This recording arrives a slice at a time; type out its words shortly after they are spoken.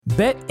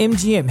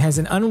BetMGM has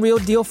an unreal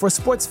deal for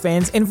sports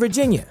fans in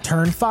Virginia.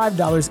 Turn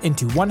 $5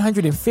 into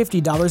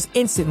 $150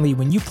 instantly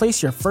when you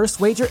place your first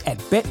wager at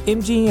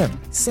BetMGM.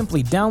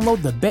 Simply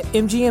download the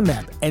BetMGM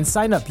app and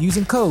sign up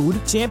using code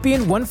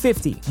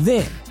Champion150.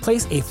 Then,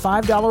 place a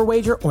 $5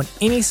 wager on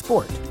any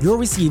sport. You'll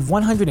receive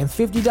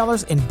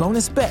 $150 in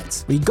bonus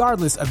bets,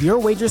 regardless of your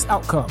wager's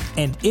outcome.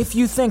 And if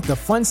you think the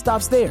fun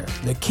stops there,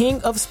 the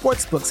King of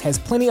Sportsbooks has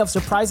plenty of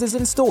surprises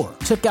in store.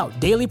 Check out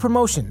daily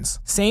promotions,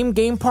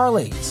 same-game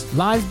parlays,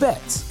 live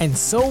bets, and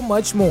so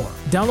much more.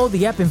 Download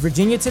the app in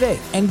Virginia today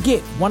and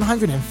get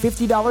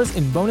 $150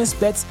 in bonus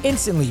bets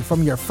instantly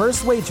from your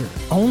first wager.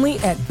 Only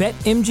at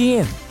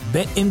BetMGM.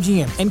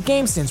 BetMGM and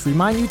GameSense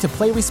remind you to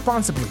play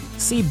responsibly.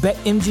 See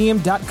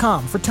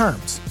BetMGM.com for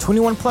terms.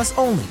 21 plus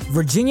only.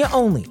 Virginia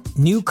only.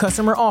 New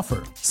customer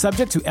offer.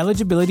 Subject to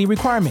eligibility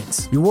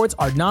requirements. Rewards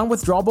are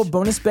non-withdrawable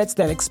bonus bets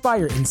that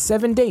expire in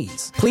 7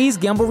 days. Please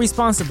gamble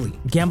responsibly.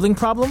 Gambling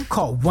problem?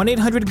 Call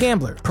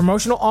 1-800-GAMBLER.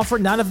 Promotional offer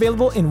not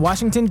available in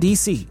Washington,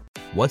 D.C.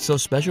 What's so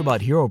special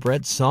about Hero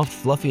Bread's soft,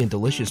 fluffy, and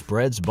delicious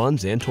breads,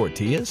 buns, and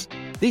tortillas?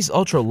 These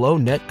ultra-low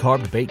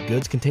net-carb baked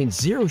goods contain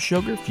zero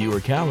sugar,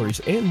 fewer calories,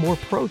 and more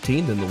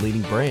protein than the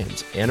leading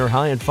brands, and are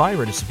high in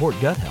fiber to support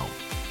gut health.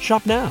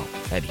 Shop now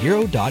at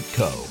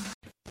Hero.co.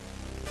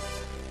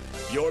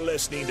 You're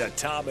listening to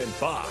Tom and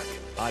Bock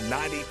on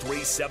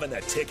 93.7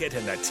 The Ticket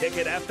and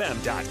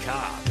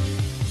theticketfm.com.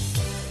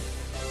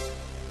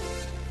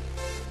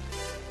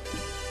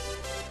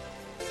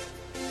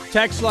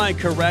 Text line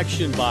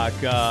correction, Bock.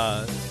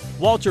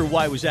 Walter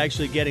White was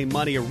actually getting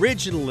money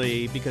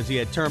originally because he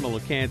had terminal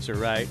cancer,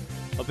 right?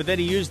 But then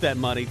he used that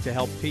money to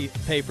help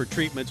pay for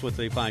treatments once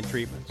they find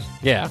treatments.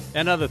 Yeah.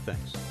 And other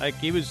things. Like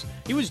he was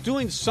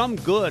doing some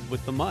good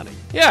with the money.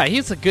 Yeah,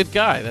 he's a good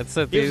guy. He was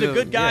a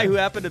good guy who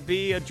happened to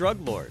be a drug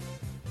lord.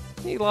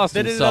 He lost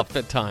himself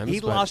at times.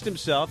 He lost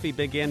himself. He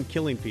began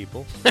killing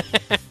people.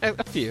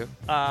 A few.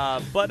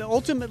 But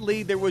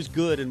ultimately, there was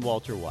good in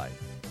Walter White.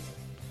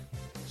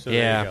 So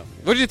there you go.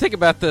 What did you think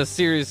about the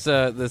series,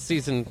 the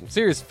season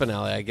series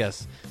finale? I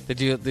guess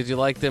did you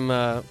like them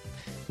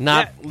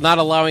not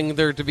allowing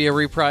there to be a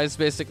reprise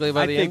basically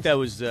by the end? I think that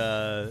was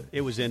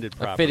it was ended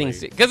properly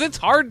because it's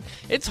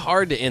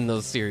hard to end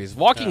those series.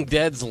 Walking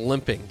Dead's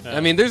limping. I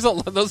mean, there's a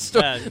lot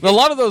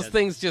of those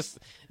things. Just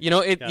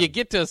you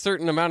get to a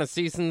certain amount of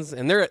seasons,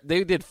 and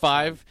they did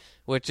 5.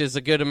 Which is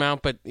a good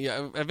amount, but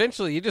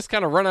eventually you just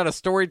kind of run out of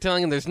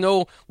storytelling, and there's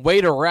no way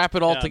to wrap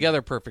it all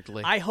together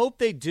perfectly. I hope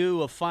they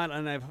do a final,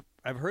 and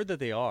I've heard that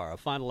they are, a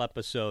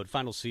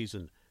final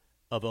season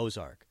of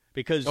Ozark.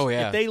 Because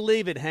if they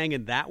leave it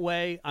hanging that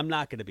way, I'm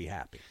not going to be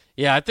happy.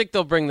 Yeah, I think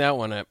they'll bring that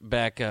one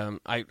back.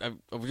 I'm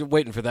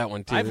waiting for that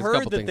one, too. I've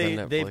heard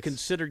that they've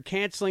considered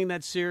canceling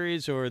that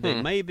series, or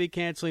they may be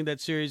canceling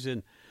that series,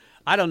 and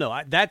I don't know.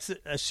 That's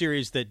a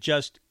series that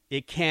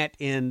it can't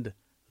end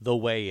the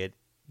way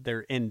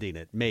they're ending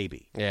it,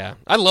 maybe. Yeah.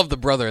 I love the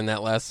brother in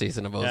that last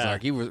season of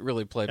Ozark. He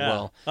really played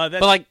well.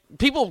 But,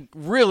 people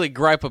really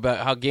gripe about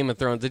how Game of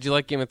Thrones. Did you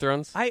like Game of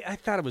Thrones? I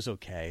thought it was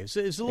okay. It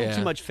was a little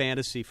too much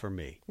fantasy for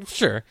me.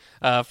 Sure.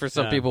 For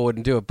some people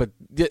wouldn't do it. But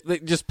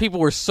just people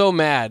were so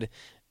mad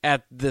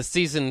at the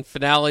season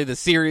finale, the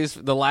series,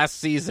 the last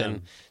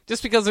season,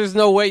 just because there's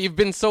no way you've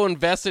been so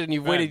invested and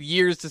you've waited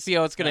years to see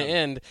how it's going to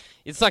end.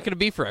 It's not going to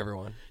be for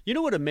everyone. You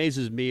know what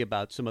amazes me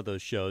about some of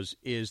those shows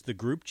is the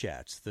group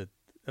chats that,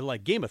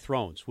 like Game of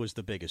Thrones was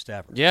the biggest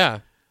ever. Yeah.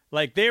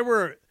 Like there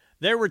were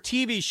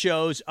TV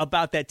shows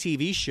about that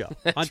TV show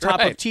on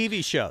top of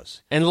TV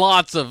shows. And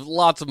lots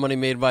of money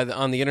made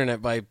on the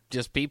internet by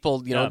just people,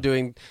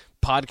 doing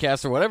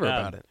podcasts or whatever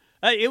about it.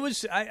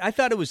 I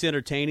thought it was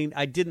entertaining.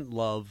 I didn't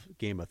love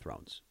Game of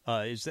Thrones.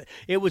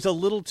 It was a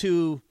little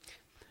too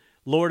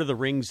Lord of the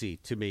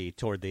Ringsy to me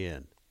toward the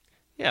end.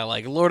 Yeah,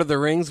 like Lord of the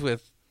Rings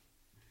with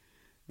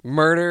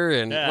murder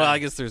and well, I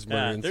guess there's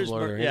murder in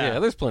Lord of the Rings. Yeah,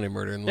 there's plenty of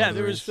murder in Lord of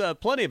the Rings. Yeah, there was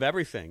plenty of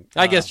everything.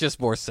 I guess just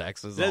more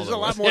sex. There's a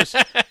lot more,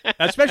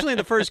 especially in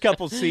the first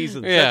couple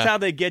seasons. Yeah. That's how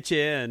they get you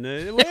in.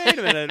 Wait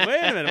a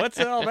minute. What's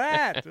all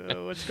that?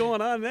 What's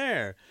going on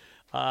there?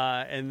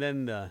 And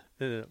then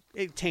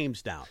it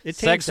tames down.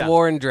 Sex,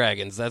 war, and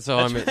dragons. That's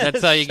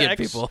how you get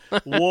people.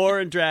 War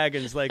and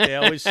dragons, like they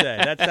always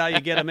say. That's how you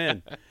get them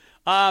in.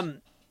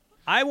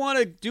 I want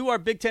to do our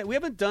Big Ten. We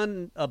haven't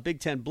done a Big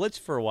Ten Blitz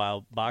for a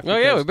while, Bock. Oh,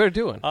 yeah, we better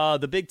do one.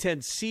 The Big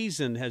Ten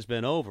season has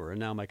been over, and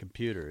now my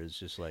computer is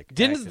just like...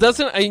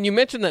 You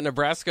mentioned that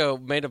Nebraska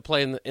made a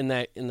play in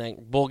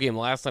that bowl game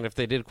last night if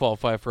they did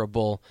qualify for a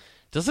bowl.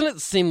 Doesn't it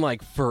seem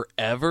like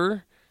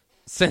forever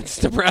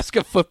since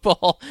Nebraska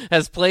football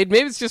has played?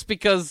 Maybe it's just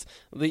because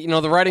the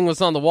writing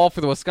was on the wall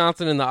for the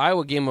Wisconsin and the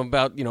Iowa game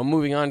about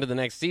moving on to the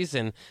next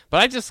season.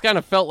 But I just kind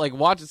of felt like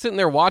sitting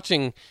there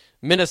watching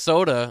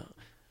Minnesota...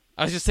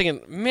 I was just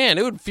thinking, man,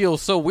 it would feel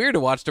so weird to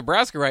watch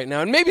Nebraska right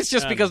now. And maybe it's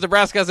just because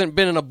Nebraska hasn't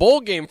been in a bowl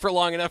game for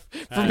long enough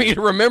for me to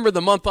remember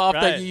the month off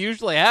that you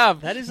usually have.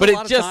 That is a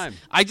lot of time.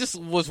 I just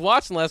was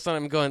watching last night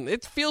and I'm going,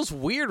 it feels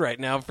weird right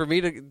now for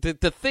me to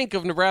think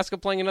of Nebraska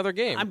playing another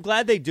game. I'm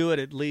glad they do it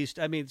at least.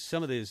 I mean,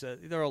 some of these,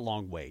 they're a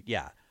long wait,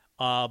 yeah.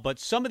 But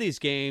some of these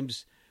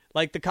games,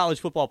 like the college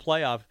football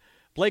playoff,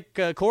 Blake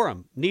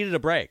Corum needed a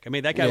break. I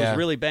mean, that guy was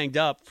really banged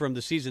up from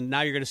the season.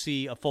 Now you're going to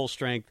see a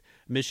full-strength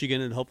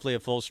Michigan and hopefully a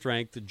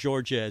full-strength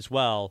Georgia as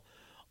well.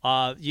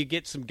 You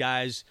get some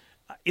guys.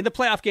 In the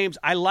playoff games,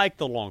 I like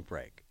the long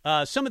break.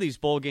 Some of these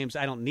bowl games,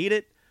 I don't need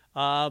it.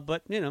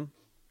 But,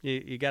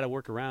 you got to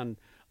work around.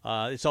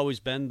 It's always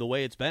been the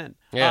way it's been.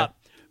 Yeah.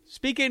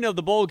 Speaking of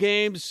the bowl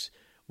games,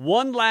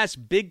 one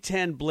last Big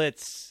Ten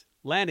Blitz.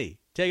 Lanny,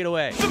 take it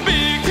away. The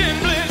Big Ten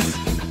Blitz.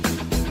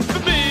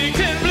 The Big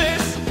Ten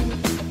Blitz.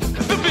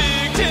 The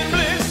Big Ten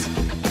Blitz.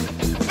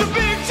 The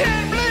Big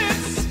Ten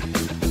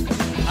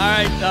Blitz. All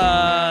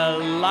right,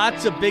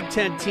 lots of Big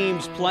Ten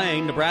teams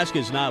playing. Nebraska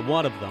is not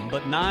one of them,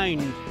 but 9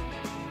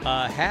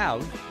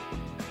 have.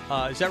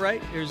 Is that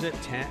right? Or is it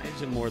 10?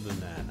 Is it more than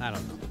that? I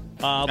don't know.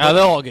 They'll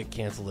all get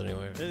canceled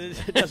anyway.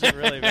 It doesn't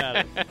really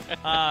matter.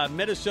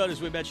 Minnesota,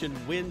 as we mentioned,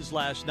 wins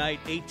last night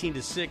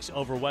 18-6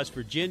 over West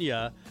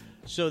Virginia.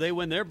 So they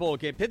win their bowl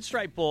game.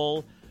 Pinstripe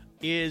Bowl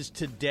is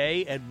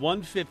today at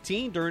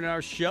 1:15 during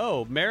our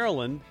show.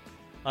 Maryland,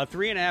 a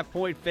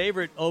 3.5-point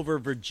favorite over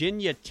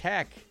Virginia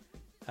Tech.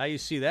 How you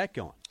see that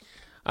going?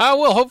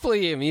 Well,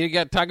 hopefully, I mean, you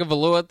got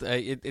Tagovailoa.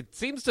 It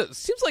seems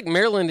like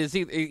Maryland is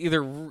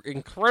either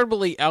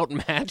incredibly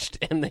outmatched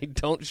and they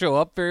don't show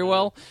up very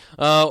well,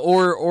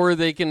 or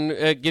they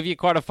can give you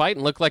quite a fight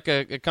and look like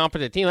a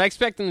competent team. I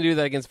expect them to do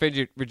that against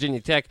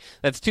Virginia Tech.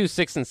 That's 2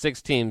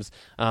 6-6 teams,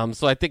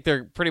 so I think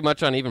they're pretty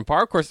much on even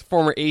par. Of course,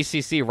 former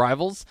ACC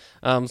rivals,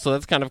 so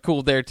that's kind of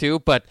cool there too.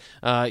 But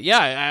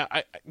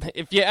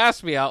if you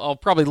ask me, I'll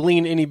probably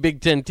lean any Big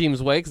Ten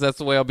team's way because that's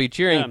the way I'll be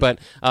cheering. But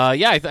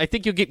I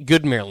think you'll get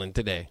good Maryland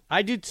today.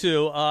 I do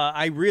too.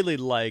 I really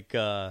like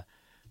Talia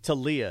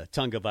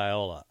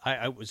Tagovailoa.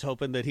 I was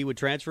hoping that he would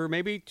transfer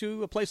maybe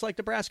to a place like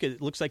Nebraska.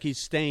 It looks like he's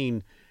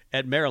staying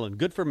at Maryland.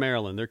 Good for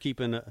Maryland. They're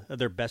keeping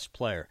their best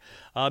player.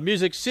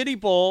 Music City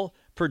Bowl,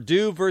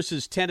 Purdue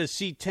versus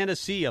Tennessee.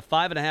 Tennessee, a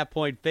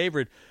 5.5-point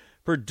favorite.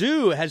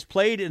 Purdue has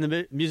played in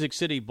the Music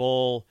City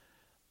Bowl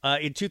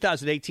in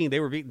 2018. They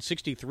were beaten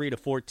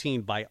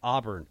 63-14 by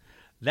Auburn.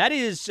 That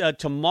is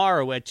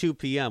tomorrow at 2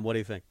 p.m. What do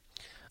you think?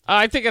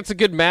 I think that's a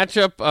good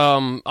matchup.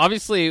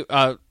 Obviously,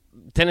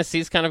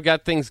 Tennessee's kind of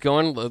got things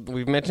going.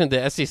 We've mentioned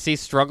the SEC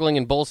struggling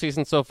in bowl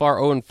season so far,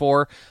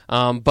 0-4.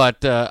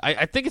 But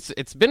I think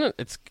it's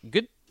a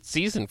good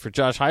season for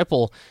Josh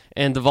Heupel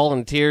and the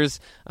Volunteers.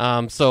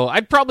 So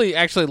I'd probably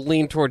actually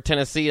lean toward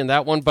Tennessee in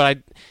that one. But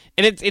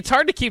it's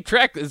hard to keep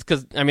track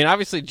because, I mean,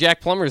 obviously Jack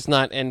Plummer's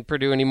not in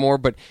Purdue anymore,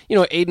 but,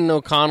 Aiden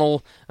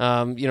O'Connell,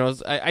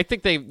 I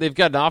think they've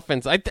got an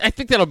offense. I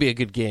think that'll be a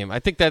good game. I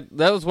think that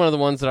was one of the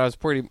ones that I was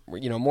pretty,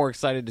 more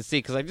excited to see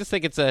because I just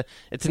think it's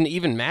an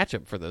even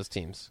matchup for those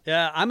teams.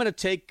 Yeah, I'm going to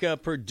take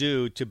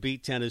Purdue to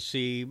beat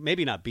Tennessee.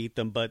 Maybe not beat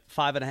them, but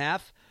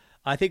 5.5.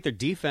 I think their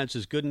defense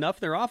is good enough.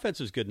 Their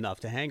offense is good enough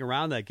to hang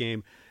around that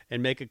game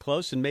and make it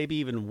close and maybe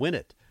even win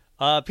it.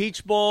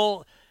 Peach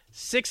Bowl,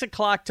 6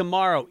 o'clock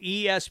tomorrow,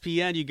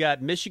 ESPN. You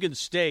got Michigan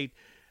State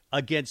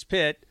against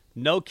Pitt.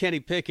 No Kenny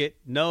Pickett.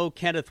 No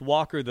Kenneth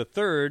Walker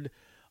III.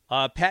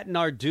 Pat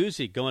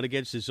Narduzzi going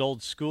against his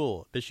old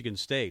school, Michigan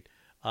State.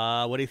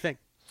 What do you think?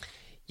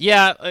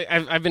 Yeah,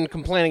 I've been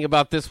complaining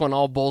about this one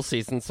all bowl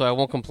season, so I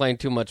won't complain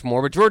too much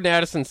more. But Jordan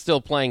Addison's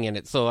still playing in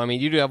it. So, I mean,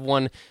 you do have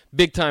one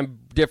big-time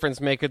difference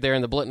maker there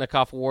in the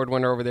Blitnikoff Award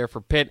winner over there for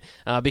Pitt.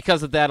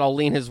 Because of that, I'll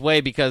lean his way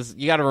because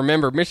you got to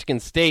remember Michigan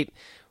State,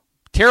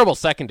 terrible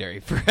secondary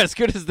for as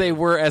good as they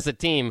were as a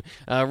team,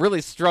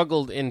 really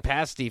struggled in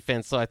pass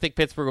defense. So I think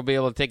Pittsburgh will be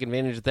able to take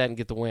advantage of that and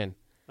get the win.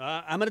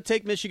 I'm going to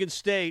take Michigan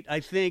State. I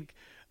think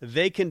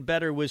they can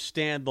better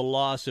withstand the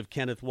loss of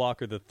Kenneth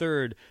Walker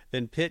III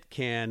than Pitt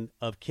can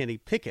of Kenny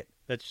Pickett.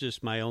 That's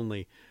just my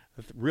only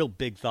real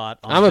big thought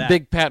on I'm that. a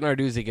big Pat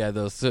Narduzzi guy,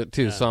 though,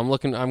 too, so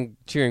I'm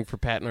cheering for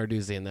Pat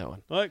Narduzzi in that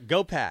one. Well,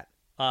 go Pat.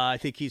 I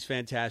think he's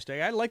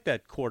fantastic. I like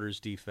that quarters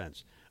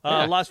defense.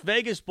 Las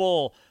Vegas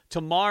Bowl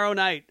tomorrow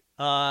night,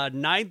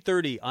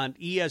 9:30 on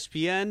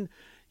ESPN.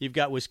 You've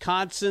got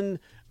Wisconsin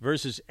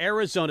versus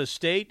Arizona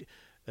State.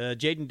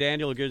 Jaden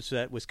Daniel against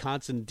that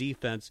Wisconsin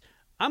defense.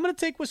 I'm going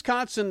to take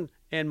Wisconsin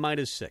and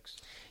 -6.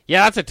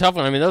 Yeah, that's a tough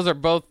one. I mean, those are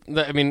both.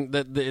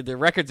 The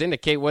records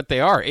indicate what they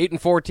are.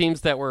 8-4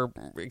 teams that were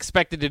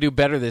expected to do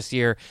better this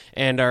year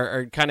and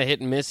are kind of hit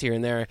and miss here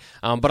and there.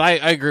 But I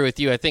agree with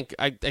you. I think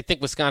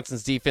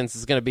Wisconsin's defense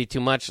is going to be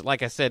too much.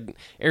 Like I said,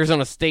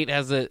 Arizona State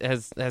has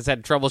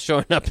had trouble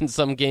showing up in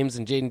some games,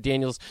 and Jaden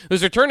Daniels,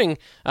 who's returning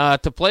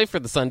to play for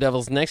the Sun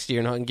Devils next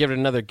year and give it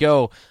another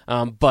go.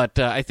 But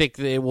I think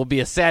it will be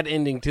a sad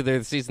ending to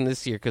their season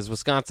this year because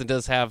Wisconsin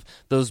does have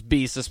those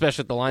beasts,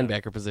 especially at the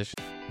linebacker position.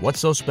 What's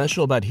so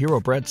special about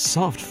Hero Bread's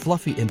soft,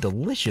 fluffy, and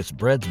delicious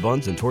breads,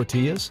 buns, and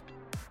tortillas?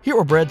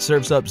 Hero Bread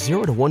serves up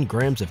 0 to 1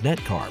 grams of net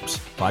carbs,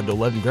 5 to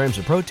 11 grams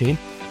of protein,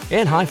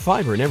 and high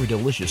fiber in every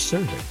delicious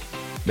serving.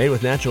 Made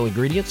with natural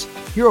ingredients,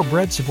 Hero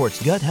Bread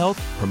supports gut health,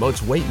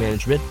 promotes weight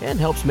management, and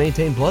helps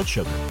maintain blood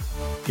sugar.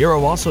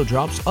 Hero also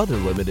drops other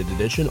limited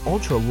edition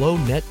ultra-low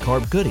net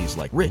carb goodies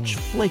like rich,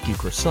 flaky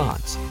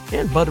croissants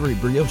and buttery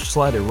brioche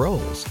slider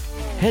rolls.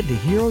 Head to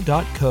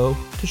hero.co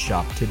to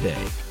shop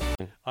today.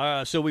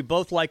 So we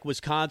both like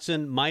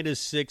Wisconsin,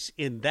 -6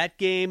 in that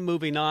game.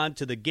 Moving on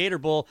to the Gator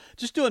Bowl,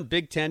 just doing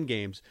Big Ten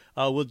games.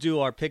 We'll do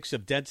our picks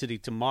of density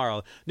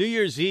tomorrow. New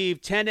Year's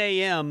Eve, 10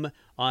 a.m.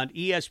 on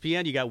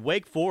ESPN. You got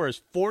Wake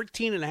Forest,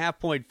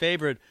 14.5-point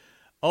favorite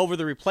over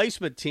the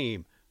replacement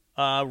team.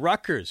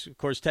 Rutgers, of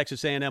course,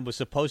 Texas A&M was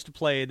supposed to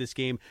play this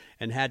game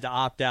and had to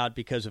opt out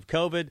because of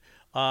COVID.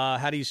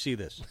 How do you see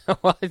this?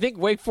 Well, I think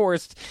Wake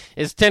Forest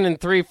is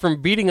 10-3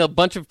 from beating a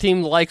bunch of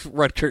teams like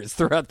Rutgers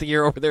throughout the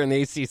year over there in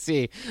the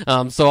ACC.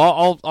 So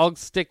I'll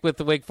stick with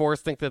the Wake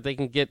Forest. Think that they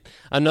can get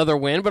another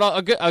win.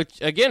 But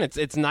again,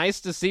 it's nice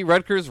to see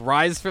Rutgers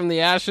rise from the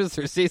ashes.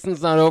 Their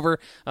season's not over.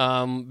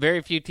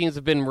 Very few teams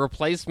have been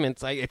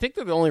replacements. I think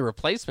they're the only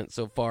replacement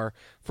so far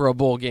for a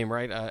bowl game,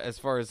 right? As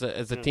far as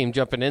a team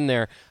jumping in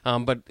there.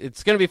 But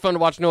it's going to be fun to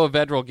watch Noah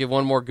Vedral give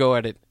one more go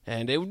at it,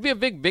 and it would be a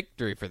big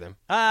victory for them.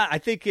 I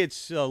think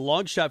it's a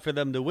long shot for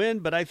them to win,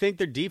 but I think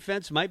their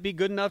defense might be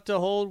good enough to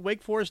hold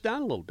Wake Forest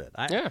down a little bit.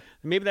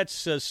 Maybe that's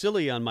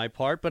silly on my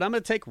part, but I'm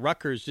going to take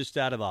Rutgers just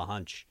out of a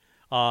hunch.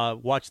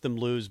 Watch them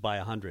lose by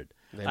 100.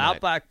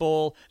 Outback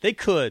Bowl, they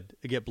could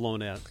get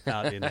blown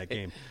out in that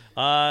game.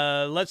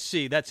 Let's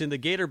see. That's in the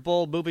Gator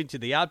Bowl. Moving to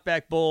the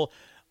Outback Bowl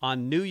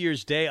on New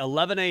Year's Day,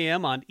 11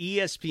 a.m. on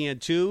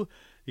ESPN2.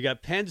 You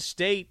got Penn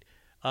State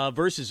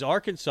versus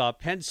Arkansas.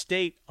 Penn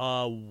State,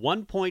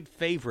 1-point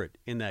favorite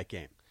in that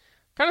game.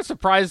 Kind of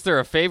surprised they're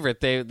a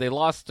favorite. They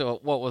lost,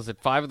 5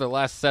 of their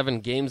last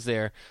 7 games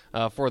there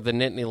for the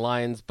Nittany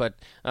Lions, but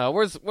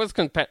was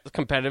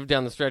competitive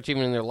down the stretch,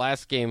 even in their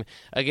last game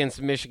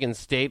against Michigan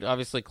State,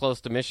 obviously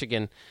close to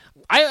Michigan.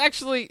 I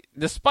actually,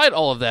 despite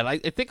all of that, I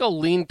think I'll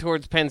lean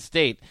towards Penn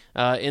State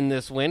in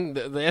this win.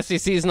 The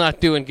SEC is not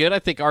doing good. I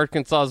think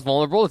Arkansas is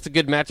vulnerable. It's a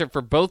good matchup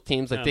for both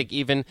teams, I think,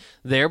 even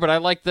there, but I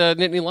like the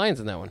Nittany Lions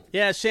in that one.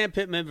 Yeah, Sam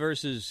Pittman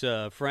versus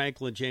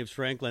James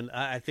Franklin.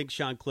 I think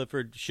Sean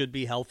Clifford should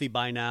be healthy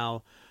by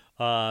now.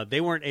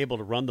 They weren't able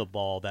to run the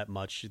ball that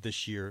much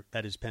this year.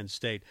 That is Penn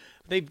State.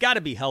 They've got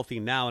to be healthy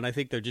now, and I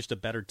think they're just a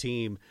better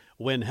team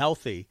when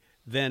healthy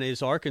than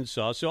is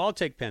Arkansas. So I'll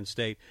take Penn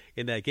State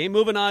in that game.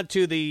 Moving on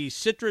to the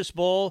Citrus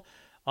Bowl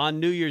on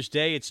New Year's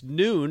Day. It's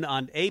noon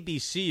on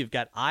ABC. You've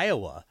got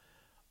Iowa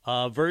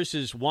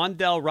versus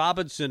Wan'Dale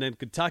Robinson and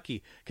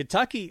Kentucky.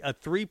 Kentucky, a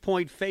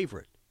 3-point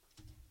favorite.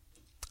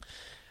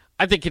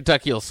 I think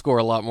Kentucky will score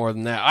a lot more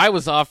than that.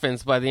 Iowa's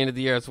offense by the end of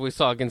the year, as we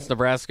saw against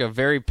Nebraska,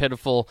 very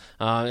pitiful.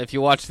 If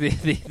you watch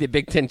the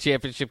Big Ten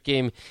championship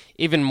game,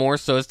 even more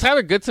so. Is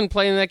Tyler Goodson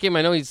playing in that game?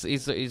 I know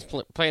he's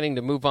planning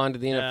to move on to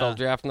the NFL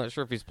draft. I'm not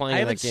sure if he's playing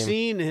in that game. I haven't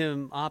seen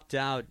him opt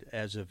out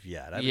as of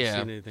yet. I haven't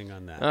seen anything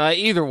on that.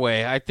 Either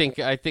way, I think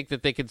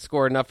that they could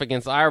score enough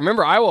against Iowa.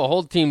 Remember, Iowa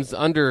hold teams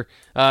under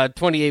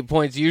 28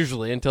 points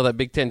usually until that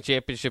Big Ten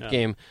championship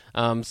game.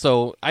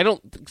 So I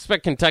don't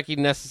expect Kentucky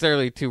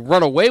necessarily to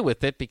run away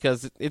with it because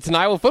it's an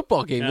Iowa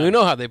football game. We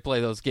know how they play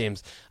those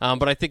games.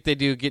 But I think they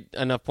do get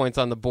enough points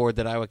on the board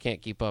that Iowa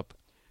can't keep up.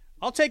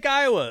 I'll take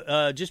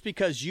Iowa just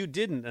because you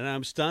didn't, and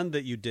I'm stunned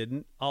that you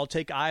didn't. I'll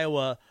take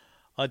Iowa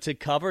to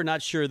cover.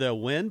 Not sure they'll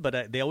win,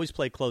 but they always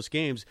play close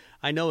games.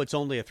 I know it's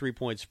only a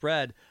 3-point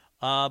spread,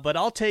 but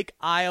I'll take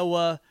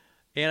Iowa,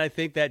 and I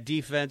think that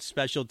defense,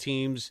 special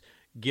teams,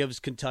 gives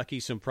Kentucky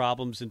some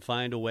problems and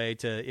find a way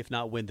to, if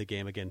not win the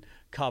game again,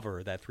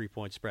 cover that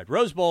 3-point spread.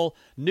 Rose Bowl,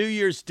 New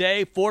Year's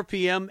Day, 4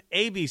 p.m.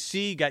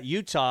 ABC got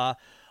Utah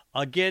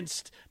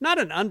against not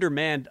an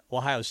undermanned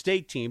Ohio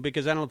State team,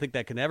 because I don't think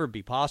that can ever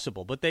be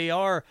possible, but they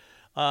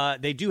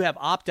do have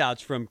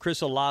opt-outs from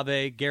Chris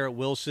Olave, Garrett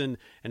Wilson,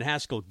 and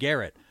Haskell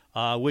Garrett,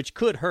 which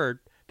could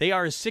hurt. They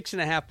are a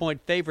 6.5-point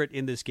favorite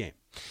in this game.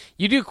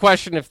 You do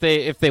question if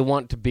they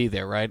want to be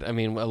there, right? I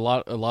mean, a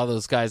lot of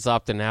those guys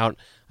opting out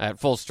at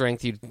full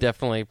strength. You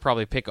definitely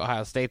probably pick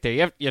Ohio State there.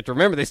 You have to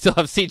remember they still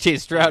have C.J.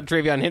 Stroud,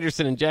 Travion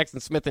Henderson, and Jackson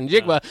Smith and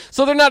Jigba,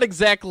 so they're not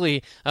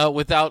exactly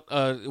without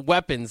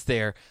weapons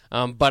there.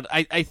 But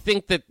I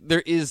think that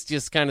there is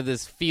just kind of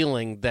this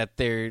feeling that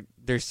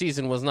their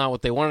season was not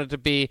what they wanted it to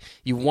be.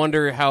 You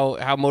wonder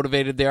how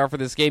motivated they are for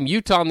this game.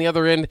 Utah on the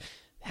other end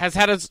has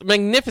had a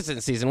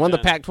magnificent season. Won the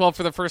Pac-12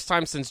 for the first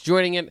time since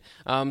joining it.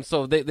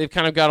 So they've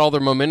kind of got all their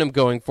momentum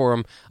going for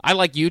them. I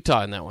like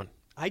Utah in that one.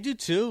 I do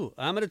too.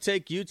 I'm going to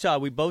take Utah.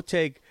 We both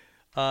take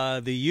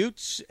the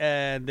Utes,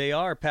 and they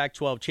are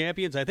Pac-12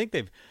 champions. I think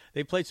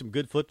they've played some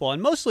good football,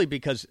 and mostly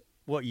because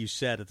what you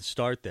said at the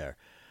start there.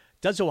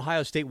 Does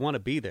Ohio State want to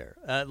be there?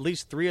 At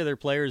least 3 of their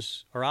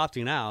players are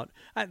opting out.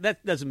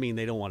 That doesn't mean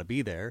they don't want to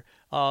be there,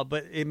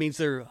 but it means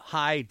they're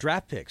high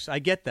draft picks. I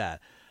get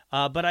that.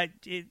 But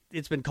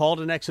it's been called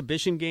an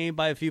exhibition game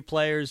by a few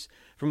players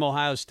from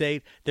Ohio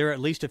State. There are at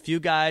least a few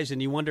guys,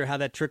 and you wonder how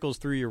that trickles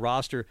through your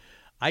roster.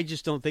 I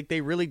just don't think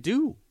they really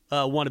do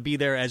want to be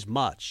there as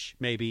much,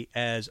 maybe,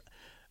 as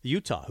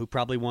Utah, who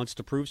probably wants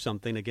to prove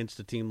something against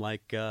a team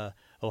like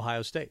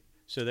Ohio State.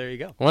 So there you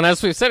go. Well,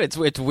 as we've said,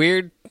 it's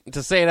weird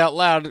to say it out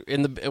loud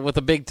with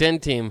a Big Ten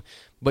team,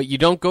 but you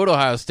don't go to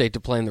Ohio State to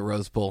play in the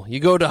Rose Bowl. You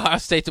go to Ohio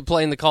State to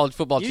play in the college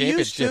football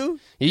championship.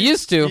 You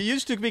used to. You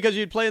used to because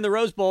you'd play in the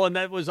Rose Bowl, and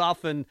that was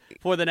often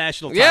for the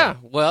national title. Yeah,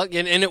 well,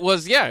 and it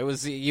was. Yeah, it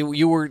was.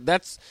 You were.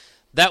 That's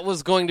that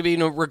was going to be,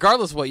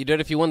 regardless of what you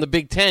did, if you won the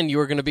Big Ten, you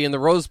were going to be in the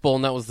Rose Bowl,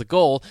 and that was the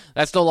goal.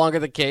 That's no longer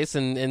the case,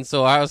 and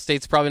so Ohio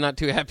State's probably not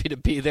too happy to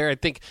be there. I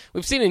think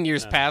we've seen in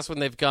years past when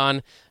they've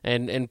gone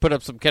and put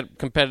up some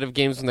competitive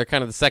games when they're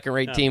kind of the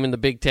second-rate team in the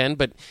Big Ten,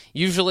 but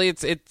usually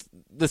it's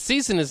the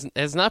season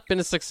has not been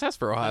a success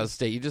for Ohio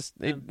State.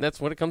 That's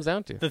what it comes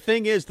down to. The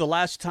thing is, the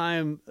last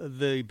time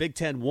the Big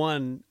Ten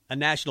won a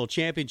national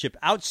championship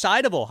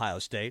outside of Ohio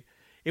State,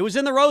 it was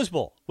in the Rose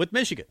Bowl with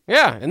Michigan.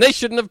 Yeah, and they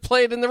shouldn't have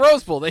played in the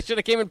Rose Bowl. They should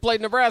have came and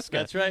played Nebraska.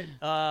 That's right.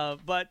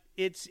 But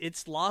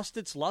it's lost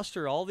its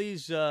luster. All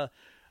these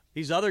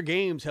other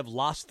games have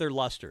lost their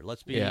luster.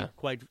 Let's be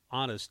quite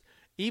honest.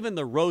 Even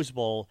the Rose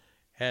Bowl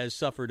has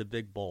suffered a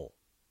big bump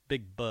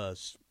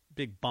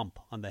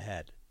on the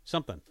head.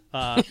 Something.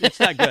 It's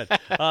not good.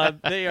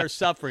 They are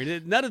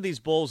suffering. None of these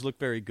bowls look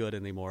very good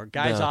anymore.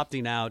 Guys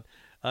opting out.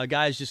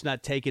 Guys just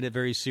not taking it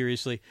very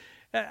seriously.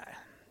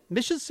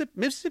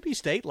 Mississippi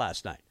State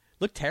last night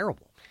looked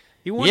terrible.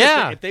 You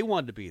wonder if they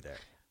wanted to be there.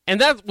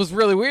 And that was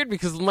really weird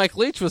because Mike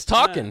Leach was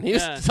talking. He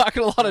was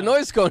talking a lot of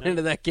noise going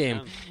into that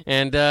game,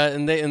 and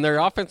their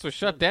offense was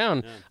shut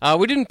down.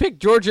 We didn't pick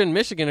Georgia and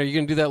Michigan. Are you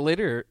going to do that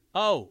later?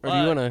 Or do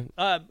you want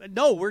to?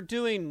 No, we're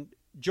doing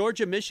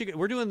Georgia, Michigan.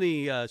 We're doing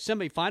the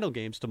semifinal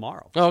games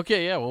tomorrow.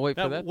 Okay, yeah, we'll wait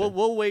for that.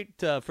 We'll wait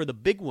for the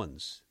big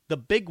ones. The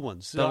big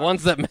ones. The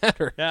ones that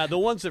matter. Yeah, the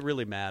ones that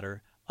really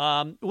matter.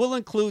 We'll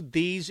include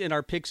these in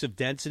our picks of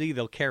density.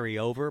 They'll carry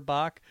over,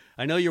 Bock.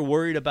 I know you're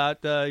worried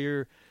about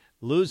your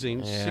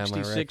losing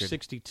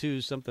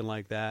 66-62, something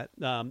like that.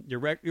 You're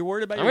worried about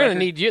your record? I'm going to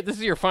need you. This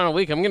is your final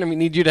week. I'm going to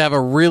need you to have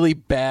a really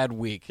bad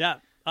week. Yeah.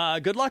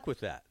 Good luck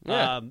with that.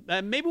 Yeah.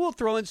 Maybe we'll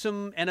throw in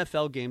some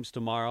NFL games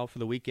tomorrow for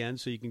the weekend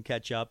so you can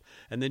catch up,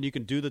 and then you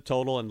can do the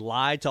total and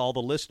lie to all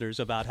the listeners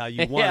about how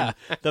you won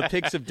the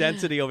picks of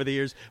density over the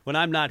years when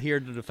I'm not here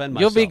to defend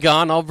myself. You'll be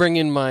gone. I'll bring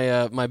in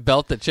my my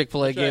belt that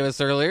Chick-fil-A gave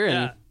us earlier.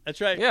 And that's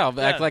right. Yeah,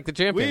 I'll act like the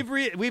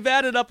champion. We've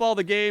added up all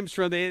the games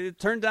it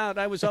turned out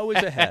I was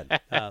always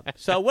ahead.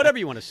 So whatever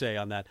you want to say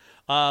on that.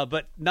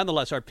 But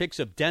nonetheless, our picks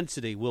of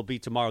density will be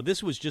tomorrow.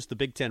 This was just the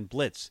Big Ten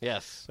Blitz.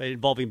 Yes.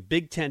 Involving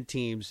Big Ten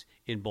teams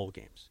in bowl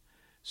games.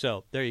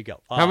 So there you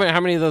go. How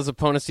many of those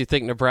opponents do you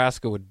think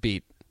Nebraska would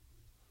beat?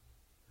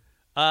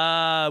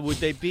 Would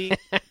they beat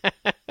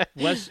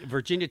West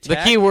Virginia Tech?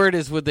 The key word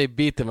is would they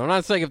beat them. I'm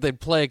not saying if they'd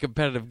play a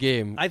competitive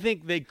game. I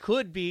think they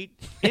could beat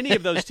any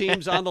of those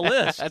teams on the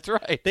list. That's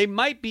right. They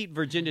might beat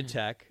Virginia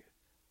Tech.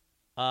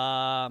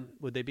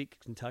 Would they beat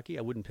Kentucky?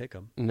 I wouldn't pick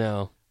them.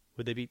 No.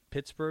 Would they beat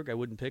Pittsburgh? I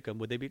wouldn't pick them.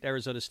 Would they beat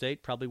Arizona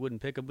State? Probably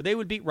wouldn't pick them. But they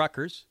would beat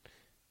Rutgers.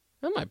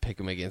 I might pick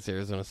them against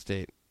Arizona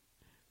State.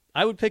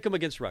 I would pick them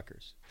against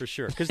Rutgers for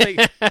sure because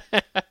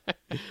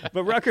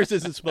but Rutgers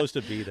isn't supposed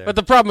to be there. But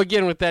the problem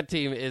again with that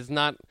team is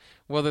not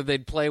whether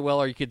they'd play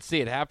well or you could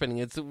see it happening.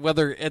 It's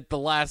whether at the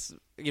last,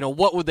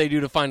 what would they do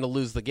to find to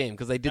lose the game?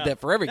 Because they did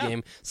that for every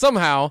game.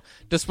 Somehow,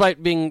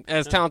 despite being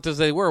as talented as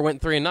they were,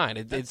 went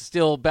 3-9. It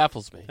still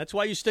baffles me. That's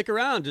why you stick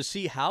around to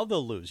see how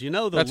they'll lose.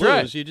 They'll That's lose.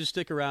 Right. You just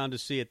stick around to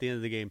see at the end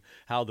of the game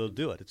how they'll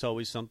do it. It's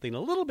always something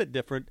a little bit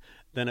different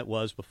than it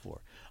was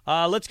before.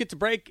 Let's get to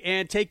break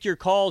and take your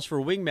calls for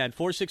Wingman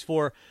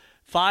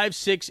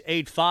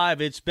 464-5685.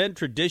 It's been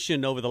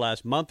tradition over the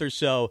last month or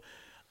so.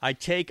 I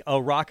take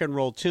a rock and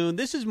roll tune.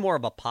 This is more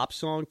of a pop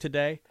song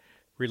today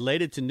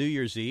related to New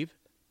Year's Eve.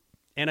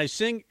 And I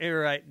sing,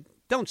 or I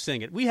don't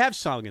sing it. We have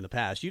sung in the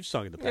past. You've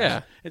sung in the past.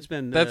 Yeah. It's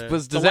been that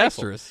was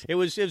disastrous. It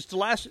was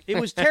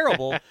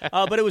terrible,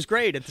 but it was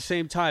great at the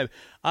same time.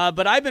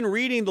 But I've been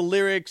reading the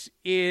lyrics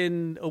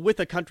with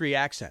a country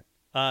accent.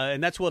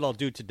 And that's what I'll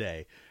do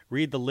today.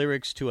 Read the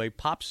lyrics to a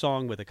pop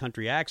song with a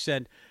country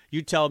accent.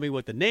 You tell me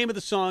what the name of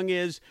the song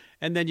is,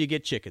 and then you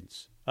get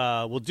chickens.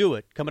 We'll do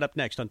it coming up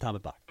next on Tom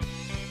and Bock.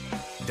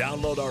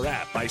 Download our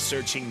app by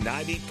searching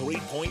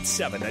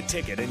 93.7 The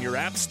Ticket in your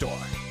app store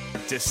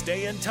to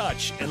stay in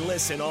touch and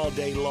listen all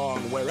day long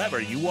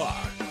wherever you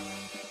are.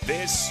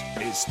 This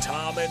is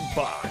Tom and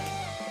Bock.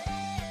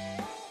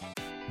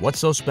 What's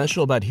so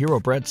special about Hero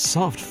Bread's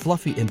soft,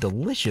 fluffy, and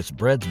delicious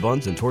breads,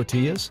 buns, and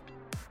tortillas?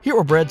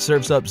 Hero Bread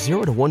serves up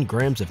 0 to 1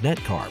 grams of net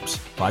carbs,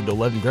 5 to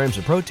 11 grams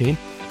of protein,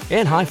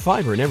 and high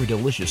fiber in every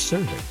delicious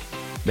serving.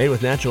 Made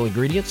with natural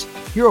ingredients,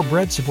 Hero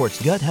Bread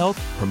supports gut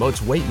health,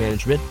 promotes weight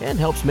management, and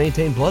helps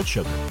maintain blood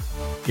sugar.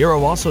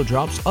 Hero also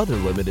drops other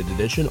limited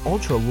edition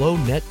ultra-low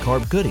net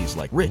carb goodies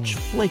like rich,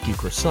 flaky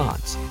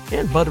croissants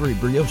and buttery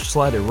brioche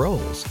slider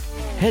rolls.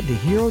 Head to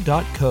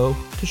hero.co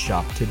to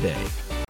shop today.